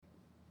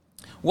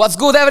What's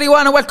good,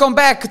 everyone? Welcome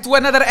back to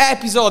another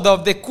episode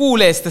of the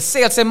coolest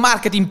sales and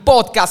marketing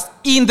podcast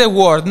in the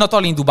world. Not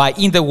only in Dubai,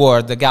 in the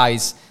world,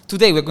 guys.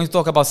 Today, we're going to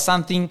talk about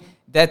something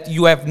that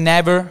you have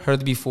never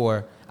heard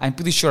before. I'm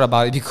pretty sure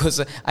about it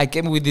because I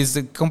came with this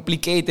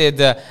complicated,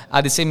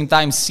 at the same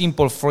time,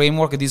 simple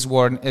framework this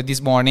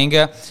morning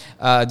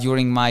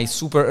during my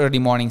super early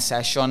morning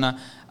session.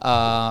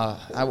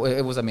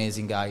 It was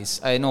amazing,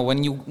 guys. I know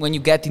when you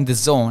get in the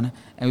zone,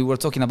 and we were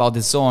talking about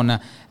the zone,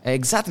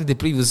 exactly the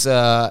previous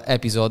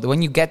episode.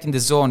 When you get in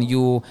the zone,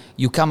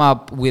 you come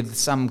up with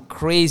some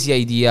crazy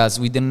ideas,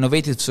 with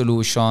innovative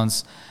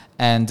solutions,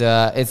 and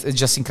it's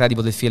just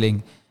incredible, the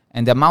feeling.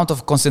 And the amount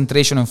of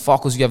concentration and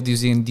focus you have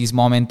in this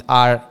moment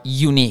are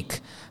unique.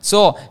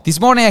 So this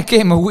morning I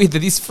came with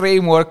this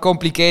framework,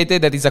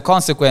 complicated, that is a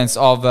consequence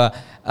of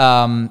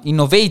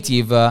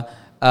innovative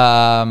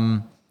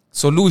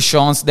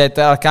solutions that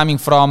are coming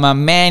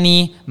from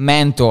many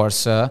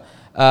mentors.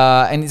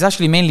 And it's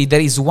actually mainly there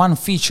is one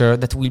feature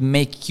that will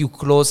make you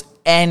close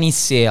any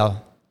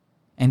sale.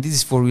 And this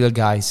is for real,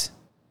 guys.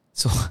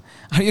 So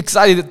are you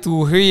excited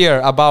to hear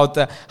about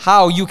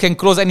how you can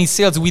close any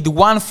sales with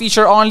one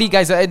feature only?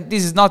 Guys,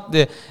 this is not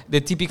the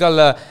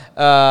typical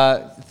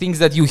things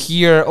that you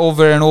hear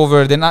over and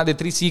over. The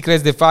 3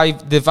 secrets, the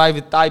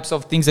five types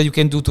of things that you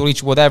can do to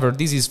reach whatever.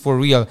 This is for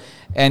real.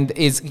 And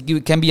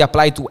it can be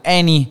applied to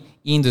any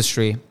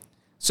industry.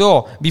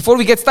 So before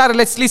we get started,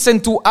 let's listen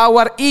to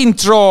our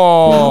intro.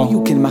 Now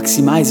you can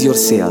maximize your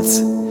sales,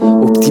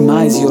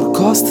 optimize your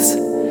costs,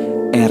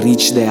 and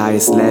reach the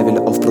highest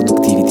level of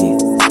productivity.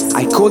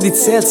 I called it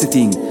Sales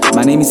Thing.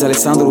 My name is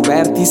Alessandro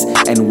Ubertis,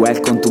 and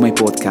welcome to my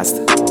podcast.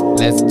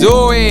 Let's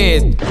do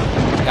it!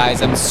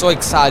 Guys, I'm so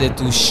excited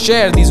to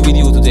share this with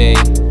you today.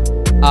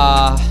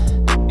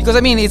 Because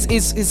I mean,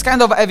 it's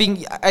kind of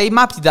I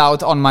mapped it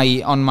out on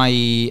my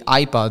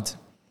iPad.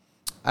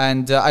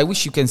 And I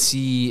wish you can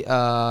see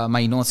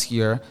my notes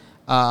here.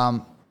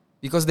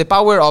 Because the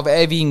power of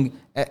having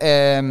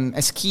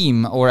a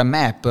scheme or a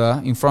map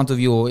in front of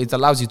you, it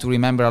allows you to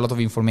remember a lot of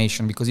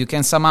information, because you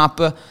can sum up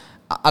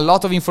a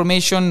lot of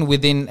information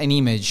within an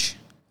image,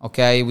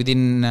 okay?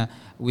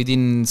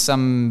 Within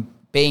some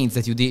paints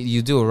that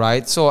you do,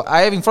 right? So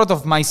I have in front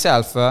of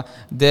myself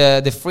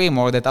the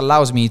framework that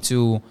allows me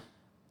to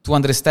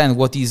understand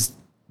what is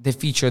the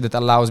feature that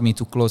allows me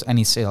to close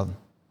any sale.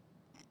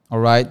 All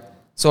right?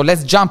 So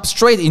let's jump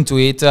straight into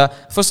it.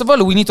 First of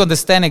all, we need to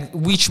understand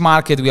which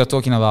market we are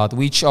talking about,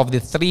 which of the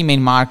 3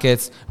 main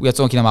markets we are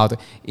talking about.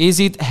 Is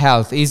it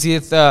health? Is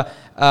it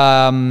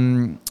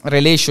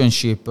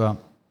relationship?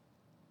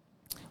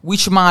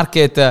 Which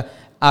market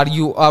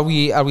are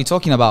we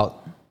talking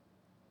about?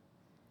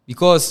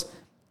 Because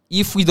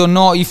if we don't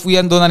know, if we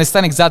don't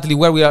understand exactly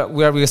where we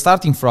are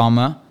starting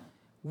from,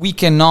 we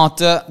cannot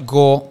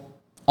go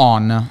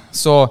on.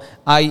 So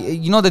I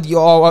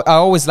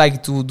always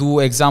like to do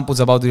examples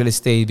about real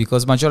estate,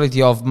 because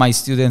majority of my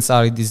students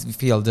are in this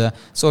field.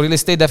 So real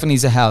estate definitely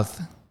is a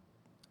health.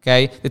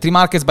 Okay, the 3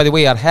 markets, by the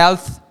way, are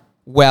health,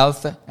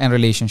 wealth, and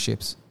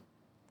relationships.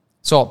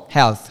 So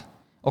health.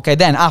 Okay,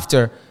 then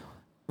after,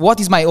 what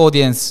is my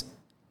audience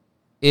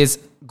is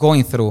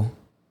going through?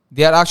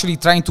 They are actually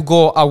trying to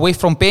go away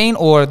from pain,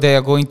 or they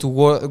are going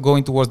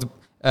towards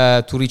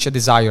to reach a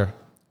desire.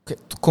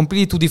 Okay,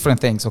 completely 2 different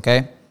things.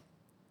 Okay,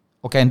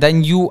 and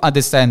then you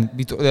understand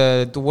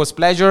towards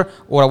pleasure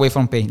or away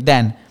from pain.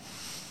 Then,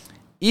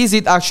 is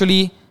it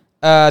actually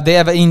they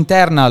have an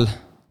internal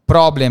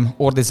problem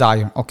or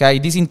desire? Okay,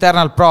 this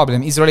internal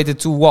problem is related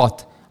to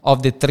what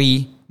of the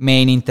 3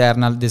 main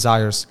internal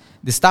desires?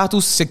 The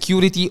status,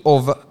 security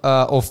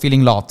of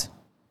feeling loved.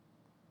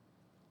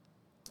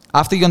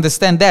 After you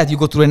understand that, you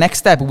go to the next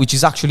step, which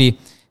is actually,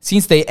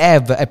 since they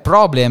have a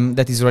problem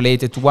that is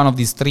related to one of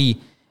these 3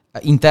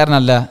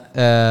 internal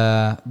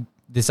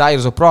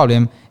desires or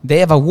problem, they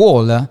have a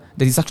wall that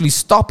is actually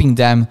stopping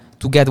them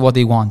to get what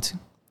they want.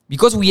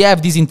 Because we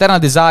have this internal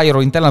desire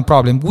or internal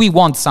problem, we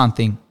want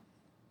something.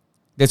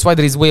 That's why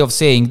there is a way of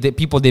saying that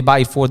people, they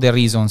buy for their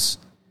reasons.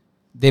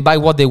 They buy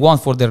what they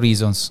want for their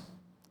reasons.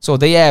 So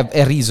they have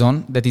a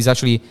reason that is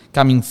actually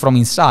coming from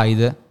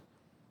inside,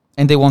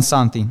 and they want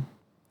something.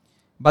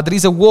 But there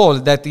is a wall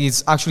that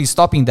is actually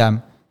stopping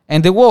them.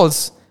 And the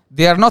walls,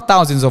 there are not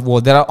thousands of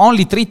walls. There are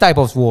only 3 types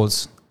of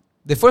walls.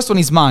 The first one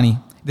is money.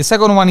 The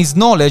second one is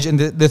knowledge, and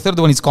the third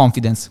one is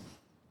confidence.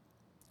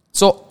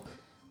 So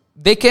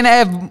they can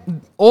have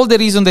all the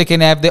reason they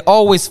can have. They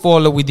always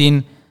fall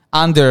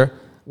under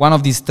one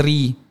of these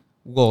 3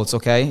 walls.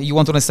 Okay, you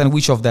want to understand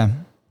which of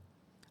them.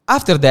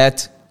 After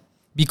that,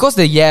 because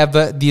they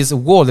have this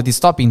wall that is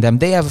stopping them,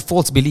 they have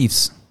false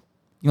beliefs.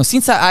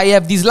 Since I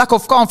have this lack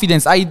of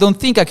confidence, I don't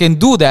think I can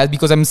do that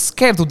because I'm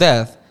scared to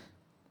death.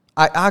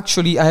 I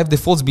have the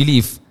false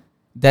belief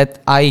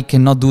that I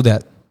cannot do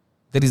that.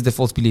 That is the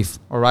false belief.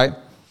 All right.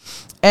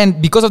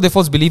 And because of the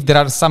false belief, there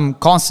are some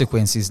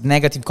consequences,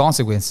 negative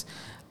consequences.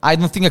 I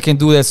don't think I can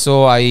do that,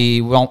 so I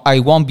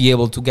won't be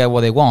able to get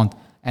what I want,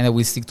 and I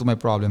will stick to my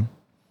problem.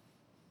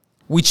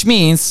 Which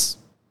means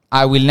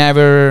I will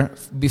never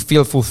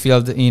feel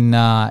fulfilled in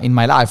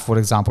my life, for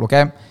example,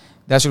 okay?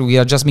 Actually, we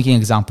are just making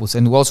examples,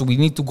 and also we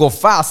need to go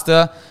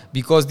faster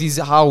because this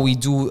is how we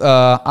do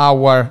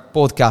our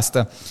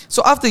podcast.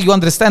 So after you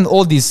understand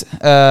all these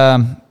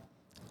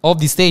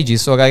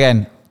stages, so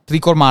again, 3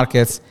 core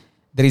markets,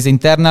 there is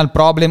internal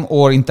problem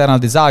or internal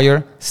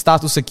desire,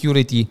 status,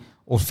 security,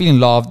 or feeling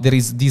love. There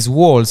is these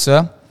walls.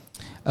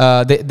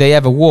 They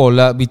have a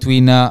wall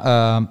between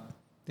there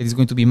is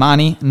going to be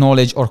money,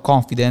 knowledge, or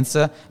confidence.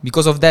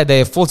 Because of that, they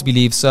have false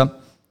beliefs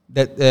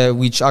that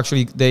which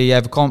actually they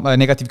have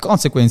negative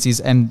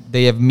consequences and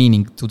they have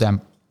meaning to them.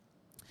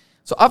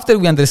 So after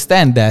we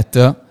understand that,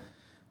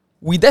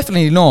 we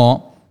definitely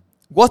know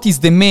what is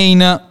the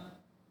main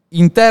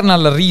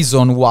internal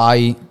reason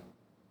why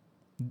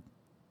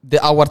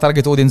our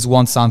target audience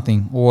wants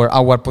something, or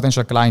our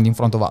potential client in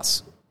front of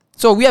us.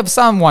 So we have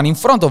someone in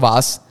front of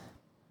us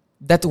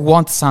that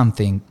wants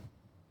something.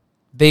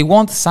 They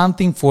want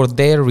something for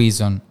their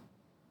reason.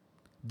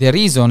 The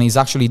reason is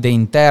actually the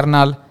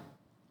internal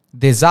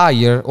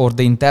desire or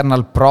the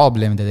internal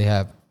problem that they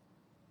have.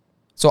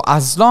 So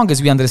as long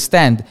as we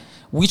understand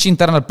which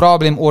internal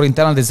problem or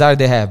internal desire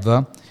they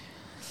have,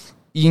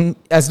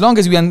 as long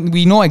as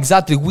we know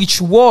exactly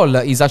which wall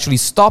is actually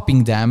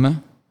stopping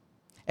them,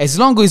 as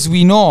long as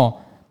we know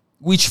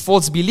which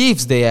false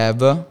beliefs they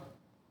have,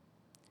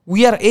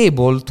 we are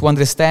able to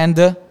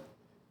understand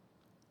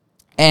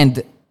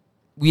and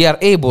we are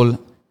able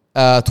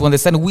to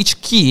understand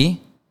which key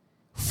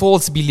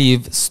false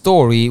belief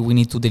story we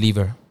need to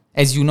deliver.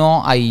 As you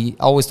know, I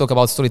always talk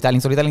about storytelling.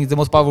 Storytelling is the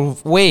most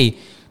powerful way,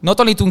 not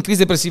only to increase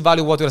the perceived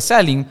value of what you're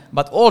selling,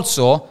 but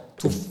also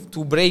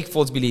to break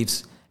false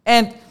beliefs.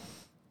 And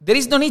there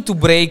is no need to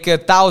break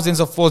thousands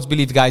of false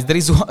beliefs, guys.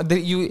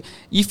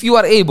 If you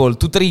are able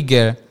to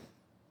trigger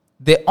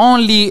the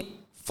only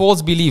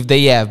false belief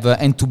they have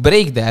and to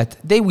break that,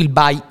 they will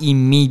buy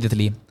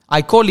immediately.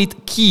 I call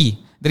it key.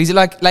 There is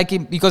like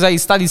because I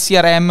studied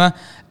CRM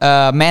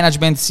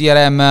management,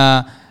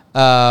 CRM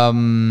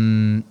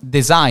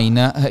design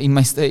in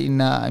my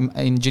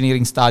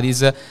engineering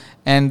studies,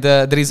 and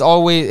there is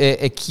always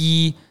a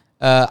key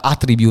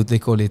attribute, they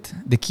call it.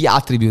 The key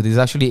attribute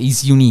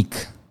is unique.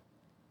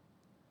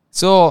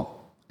 So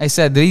I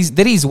said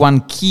there is one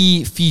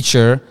key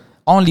feature,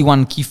 only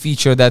one key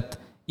feature that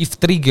if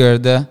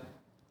triggered,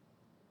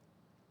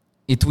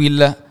 it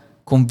will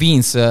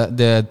convince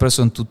the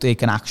person to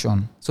take an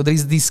action. So there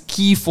is this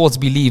key false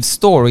belief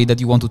story that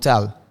you want to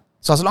tell.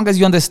 So as long as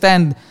you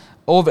understand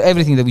over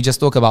everything that we just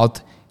talked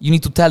about, you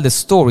need to tell the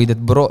story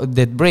that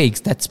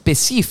breaks that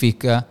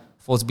specific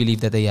false belief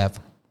that they have.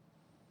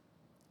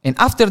 And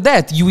after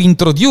that, you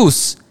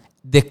introduce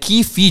the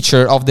key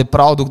feature of the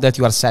product that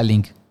you are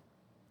selling.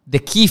 The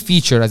key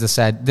feature, as I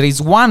said, there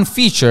is one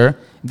feature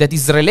that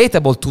is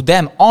relatable to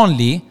them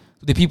only,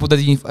 to the people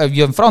that you have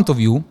in front of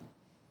you,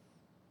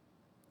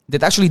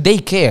 that actually they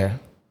care.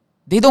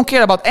 They don't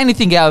care about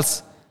anything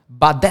else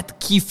but that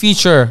key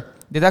feature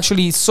that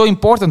actually is so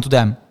important to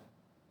them.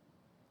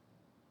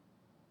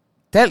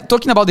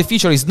 Talking about the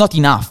feature is not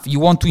enough.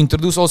 You want to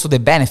introduce also the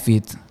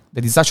benefit.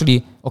 That is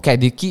actually, okay,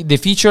 the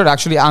feature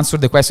actually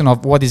answered the question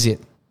of what is it.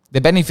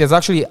 The benefit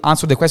actually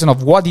answered the question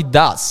of what it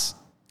does.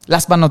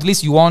 Last but not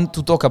least, you want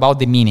to talk about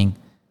the meaning.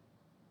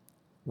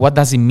 What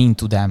does it mean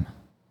to them?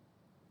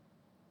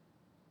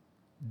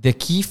 The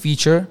key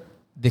feature,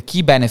 the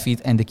key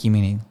benefit, and the key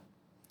meaning.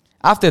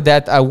 After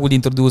that, I would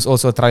introduce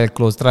also a trial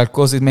close. Trial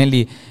close is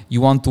mainly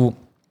you want to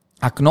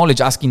acknowledge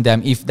asking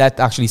them if that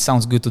actually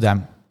sounds good to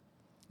them.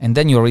 And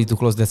then you're ready to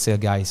close that sale,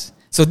 guys.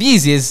 So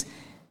this is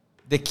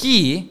the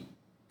key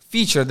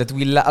feature that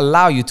will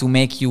allow you to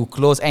make you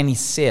close any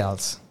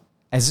sales,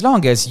 as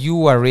long as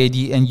you are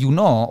ready and you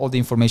know all the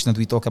information that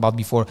we talked about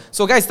before.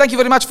 So guys, thank you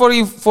very much for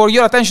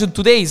your attention.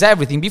 Today is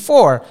everything.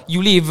 Before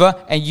you leave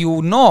and you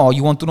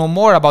want to know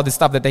more about the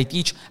stuff that I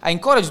teach, I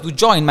encourage you to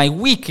join my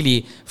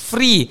weekly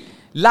free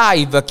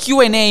live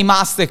Q&A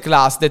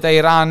masterclass that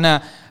I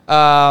run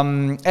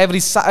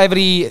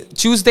every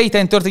Tuesday,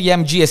 10:30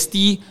 a.m.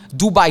 GST,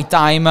 Dubai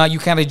time. You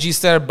can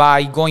register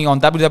by going on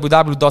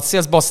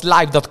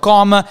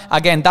www.salesbosslive.com.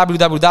 Again,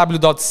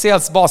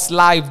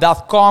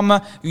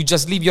 www.salesbosslive.com. You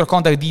just leave your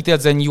contact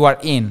details and you are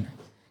in.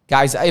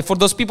 Guys, for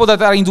those people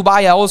that are in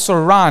Dubai, I also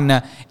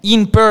run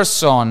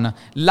in-person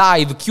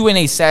live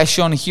Q&A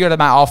session here at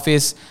my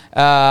office.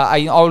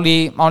 I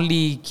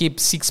only keep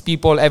 6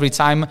 people every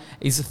time.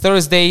 It's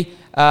Thursday.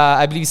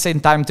 I believe same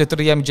time,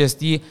 10:30 a.m.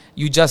 GST.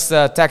 You just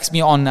text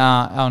me on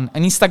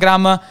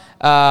Instagram.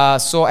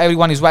 So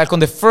everyone is welcome.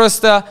 The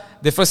first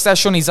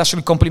session is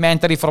actually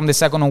complimentary. From the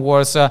second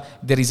onwards,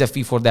 there is a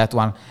fee for that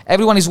one.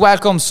 Everyone is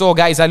welcome. So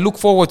guys, I look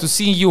forward to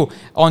seeing you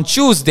on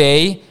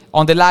Tuesday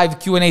on the live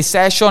Q&A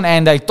session,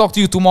 and I'll talk to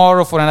you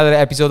tomorrow for another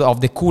episode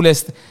of the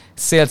coolest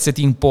Sales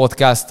Team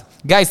podcast.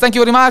 Guys, thank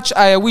you very much.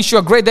 I wish you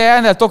a great day,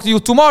 and I'll talk to you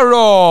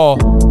tomorrow.